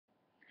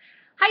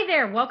Hi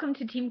there, welcome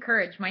to Team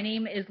Courage. My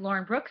name is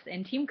Lauren Brooks,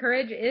 and Team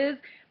Courage is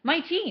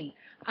my team.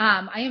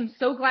 I am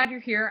so glad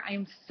you're here. I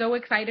am so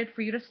excited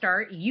for you to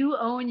start. You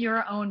own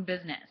your own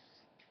business.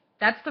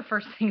 That's the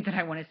first thing that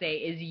I want to say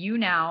is you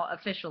now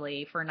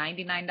officially for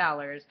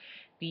 $99,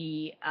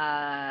 the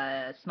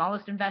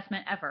smallest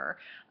investment ever,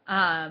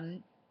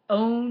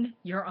 own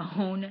your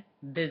own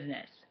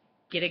business.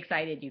 Get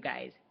excited, you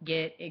guys.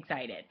 Get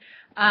excited.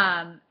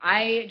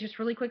 I just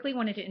really quickly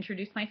wanted to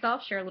introduce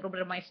myself, share a little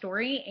bit of my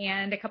story,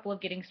 and a couple of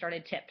getting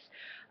started tips.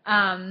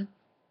 Um,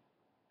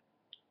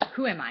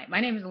 who am I? My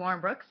name is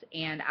Lauren Brooks,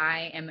 and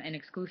I am an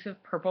exclusive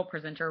purple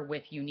presenter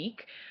with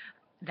Younique.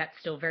 That's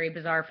still very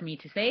bizarre for me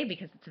to say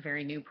because it's a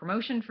very new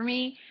promotion for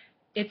me.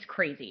 It's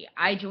crazy.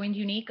 I joined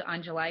Younique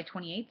on July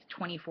 28th,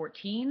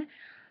 2014.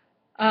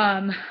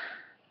 Um,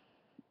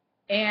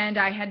 and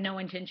I had no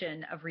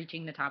intention of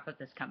reaching the top of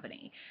this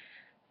company.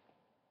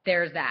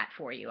 There's that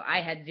for you.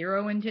 I had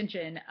zero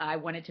intention. I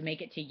wanted to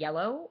make it to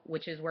yellow,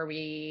 which is where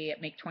we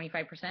make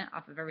 25%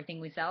 off of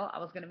everything we sell. I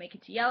was going to make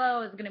it to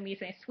yellow. It was going to be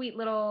a sweet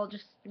little,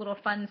 just little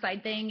fun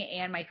side thing.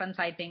 And my fun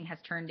side thing has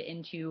turned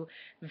into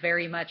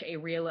very much a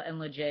real and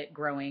legit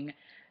growing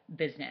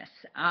business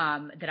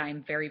that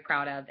I'm very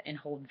proud of and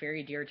hold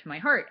very dear to my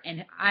heart.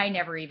 And I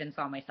never even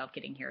saw myself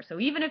getting here. So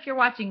even if you're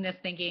watching this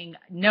thinking,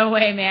 no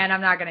way, man,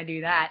 I'm not going to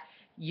do that,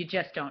 you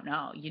just don't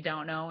know. You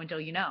don't know until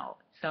you know.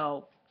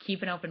 So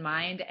keep an open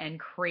mind and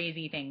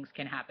crazy things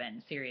can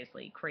happen.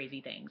 Seriously, crazy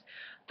things.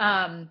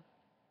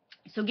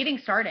 So getting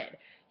started,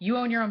 you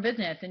own your own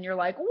business and you're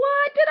like,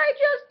 what did I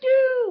just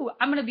do?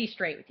 I'm going to be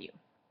straight with you.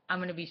 I'm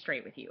going to be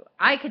straight with you.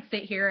 I could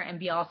sit here and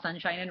be all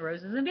sunshine and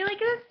roses and be like,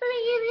 this is the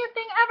easiest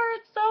thing ever.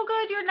 It's so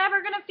good. You're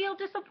never going to feel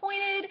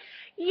disappointed.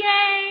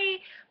 Yay.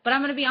 But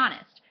I'm going to be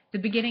honest. The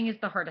beginning is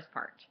the hardest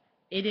part.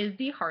 It is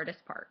the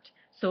hardest part.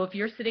 So if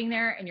you're sitting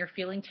there and you're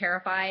feeling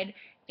terrified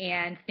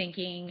and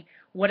thinking,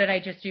 what did I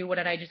just do? What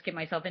did I just get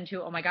myself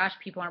into? Oh my gosh,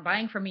 people aren't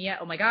buying from me yet.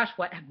 Oh my gosh,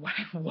 what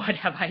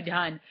have I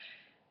done?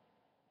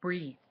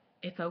 Breathe.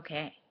 It's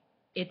okay.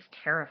 It's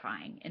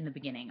terrifying in the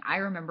beginning. I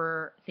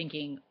remember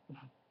thinking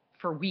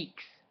for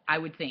weeks, I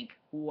would think,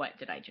 what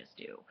did I just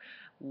do?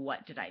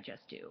 What did I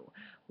just do?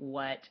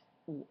 What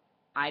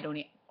I don't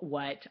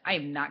what I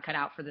am not cut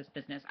out for this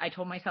business. I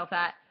told myself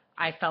that.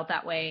 I felt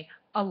that way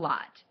a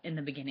lot in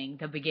the beginning.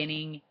 The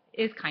beginning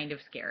is kind of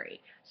scary.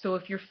 So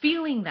if you're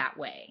feeling that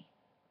way,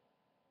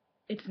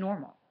 it's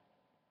normal.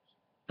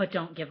 But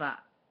don't give up.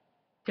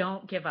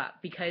 Don't give up,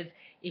 because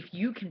if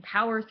you can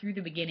power through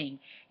the beginning,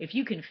 if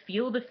you can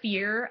feel the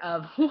fear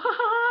of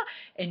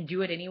and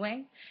do it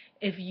anyway,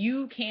 if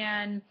you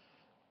can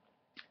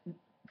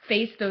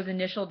face those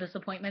initial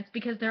disappointments,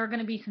 because there are going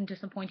to be some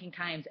disappointing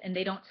times and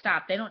they don't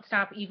stop. They don't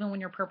stop even when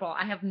you're purple.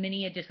 I have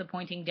many a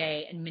disappointing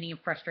day and many a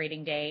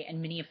frustrating day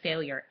and many a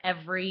failure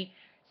every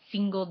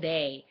single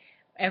day.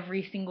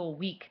 Every single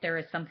week there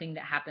is something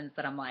that happens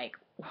that I'm like,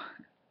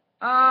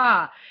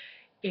 ah,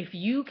 if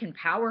you can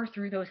power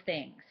through those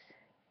things,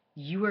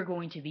 you are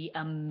going to be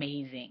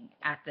amazing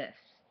at this.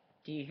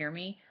 Do you hear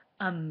me?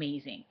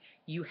 Amazing.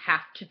 You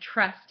have to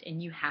trust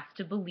and you have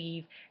to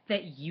believe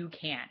that you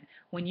can.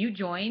 When you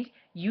joined,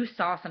 you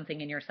saw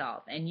something in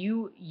yourself and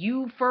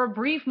you for a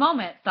brief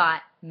moment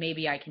thought,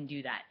 maybe I can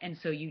do that. And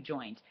so you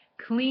joined.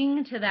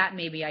 Cling to that,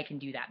 maybe I can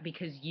do that,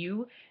 because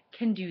you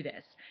can do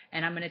this.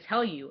 And I'm going to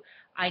tell you,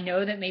 I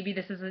know that maybe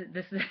this is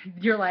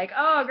you're like,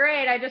 "Oh,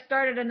 great, I just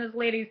started and this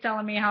lady's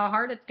telling me how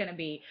hard it's going to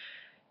be."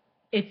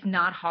 It's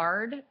not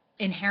hard.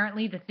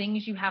 Inherently, the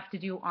things you have to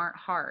do aren't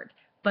hard.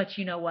 But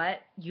you know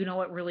what? You know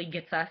what really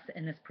gets us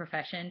in this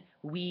profession?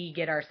 We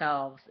get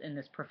ourselves in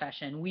this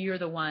profession. We are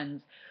the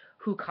ones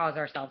who cause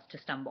ourselves to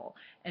stumble.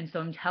 And so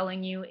I'm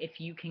telling you,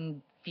 if you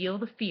can feel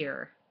the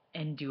fear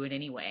and do it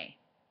anyway,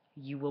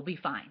 you will be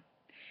fine.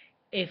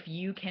 If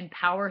you can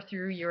power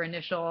through your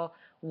initial,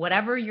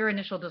 whatever your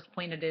initial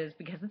disappointment is,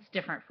 because it's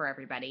different for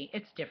everybody.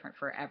 It's different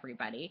for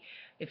everybody.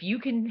 If you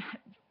can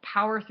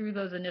power through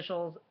those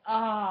initials,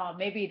 oh,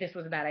 maybe this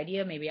was a bad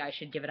idea, maybe I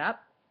should give it up.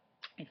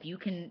 If you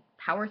can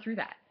power through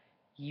that,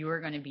 you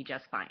are going to be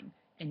just fine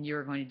and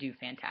you're going to do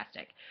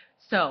fantastic.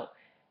 So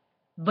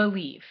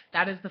believe.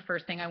 That is the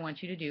first thing I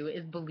want you to do,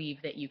 is believe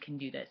that you can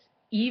do this.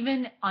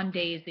 Even on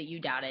days that you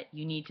doubt it,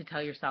 you need to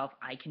tell yourself,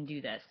 I can do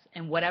this.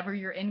 And whatever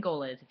your end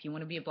goal is, if you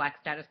want to be a black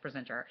status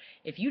presenter,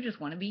 if you just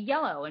want to be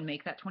yellow and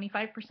make that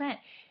 25%,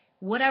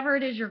 whatever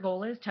it is your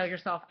goal is, tell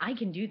yourself, I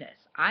can do this.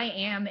 I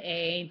am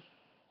a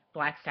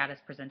black status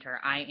presenter.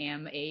 I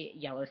am a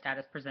yellow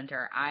status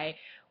presenter.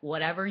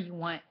 Whatever you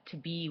want to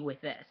be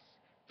with this,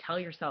 tell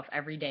yourself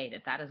every day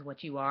that that is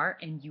what you are,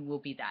 and you will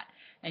be that.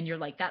 And you're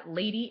like, that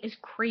lady is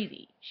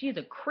crazy. She is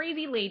a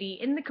crazy lady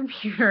in the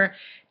computer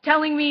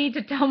telling me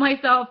to tell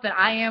myself that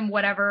I am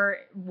whatever.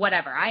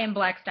 I am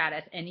black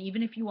status. And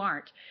even if you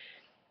aren't,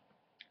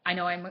 I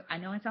know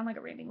I sound like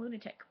a raving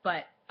lunatic,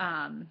 but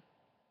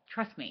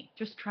trust me.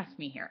 Just trust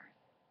me here.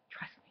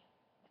 Trust me.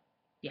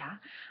 Yeah.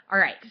 All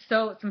right.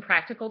 So some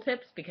practical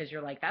tips because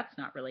you're like, that's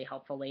not really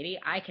helpful, lady.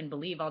 I can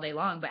believe all day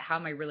long, but how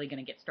am I really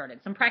going to get started?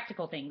 Some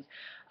practical things.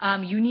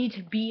 You need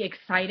to be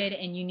excited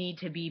and you need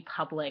to be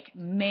public.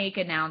 Make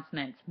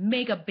announcements.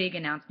 Make a big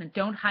announcement.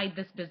 Don't hide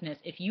this business.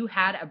 If you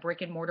had a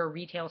brick and mortar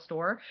retail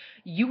store,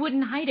 you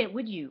wouldn't hide it,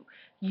 would you?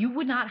 You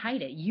would not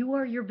hide it. You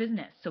are your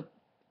business. So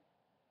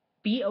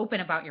be open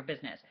about your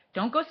business.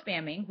 Don't go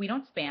spamming. We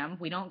don't spam.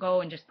 We don't go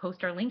and just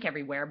post our link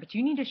everywhere, but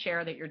you need to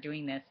share that you're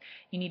doing this.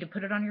 You need to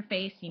put it on your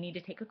face. You need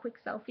to take a quick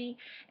selfie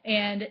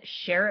and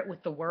share it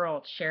with the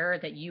world. Share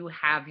that you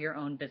have your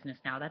own business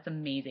now. That's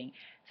amazing.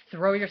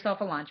 Throw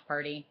yourself a launch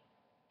party.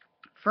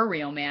 For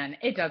real, man.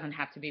 It doesn't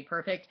have to be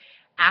perfect.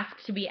 Ask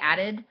to be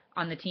added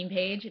on the team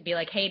page. Be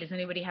like, hey, does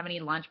anybody have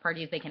any launch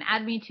parties they can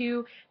add me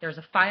to? There's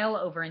a file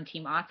over in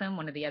Team Awesome,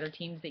 one of the other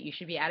teams that you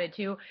should be added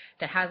to,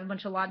 that has a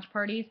bunch of launch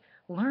parties.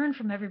 Learn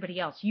from everybody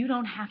else. You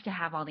don't have to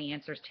have all the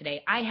answers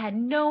today. I had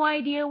no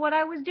idea what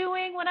I was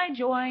doing when I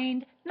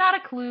joined. Not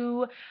a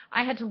clue.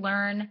 I had to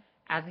learn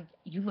as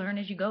you learn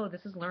as you go.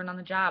 This is learn on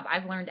the job.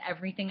 I've learned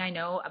everything I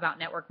know about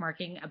network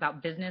marketing,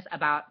 about business,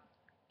 about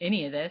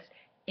any of this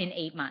in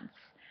 8 months.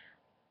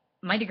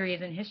 My degree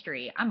is in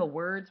history. I'm a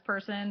words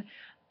person.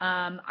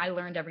 I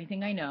learned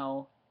everything I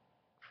know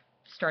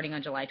starting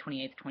on July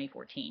 28th,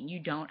 2014. You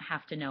don't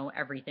have to know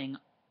everything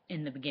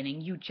in the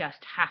beginning. You just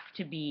have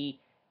to be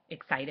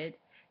excited.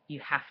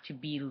 You have to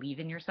believe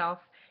in yourself.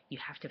 You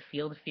have to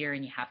feel the fear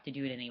and you have to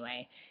do it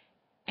anyway.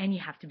 And you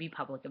have to be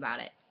public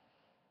about it.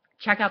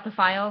 Check out the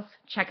files,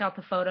 check out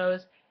the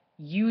photos,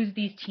 use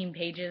these team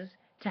pages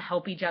to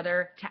help each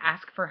other, to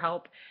ask for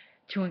help,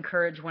 to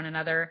encourage one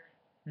another.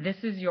 This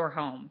is your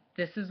home.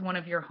 This is one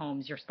of your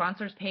homes. Your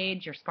sponsors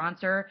page, your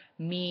sponsor,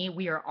 me,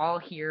 we are all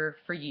here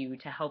for you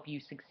to help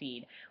you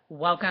succeed.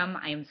 Welcome.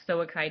 I am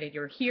so excited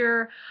you're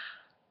here.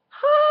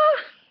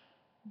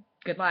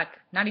 Good luck.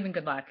 Not even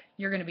good luck.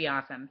 You're going to be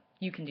awesome.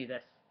 You can do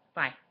this.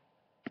 Bye.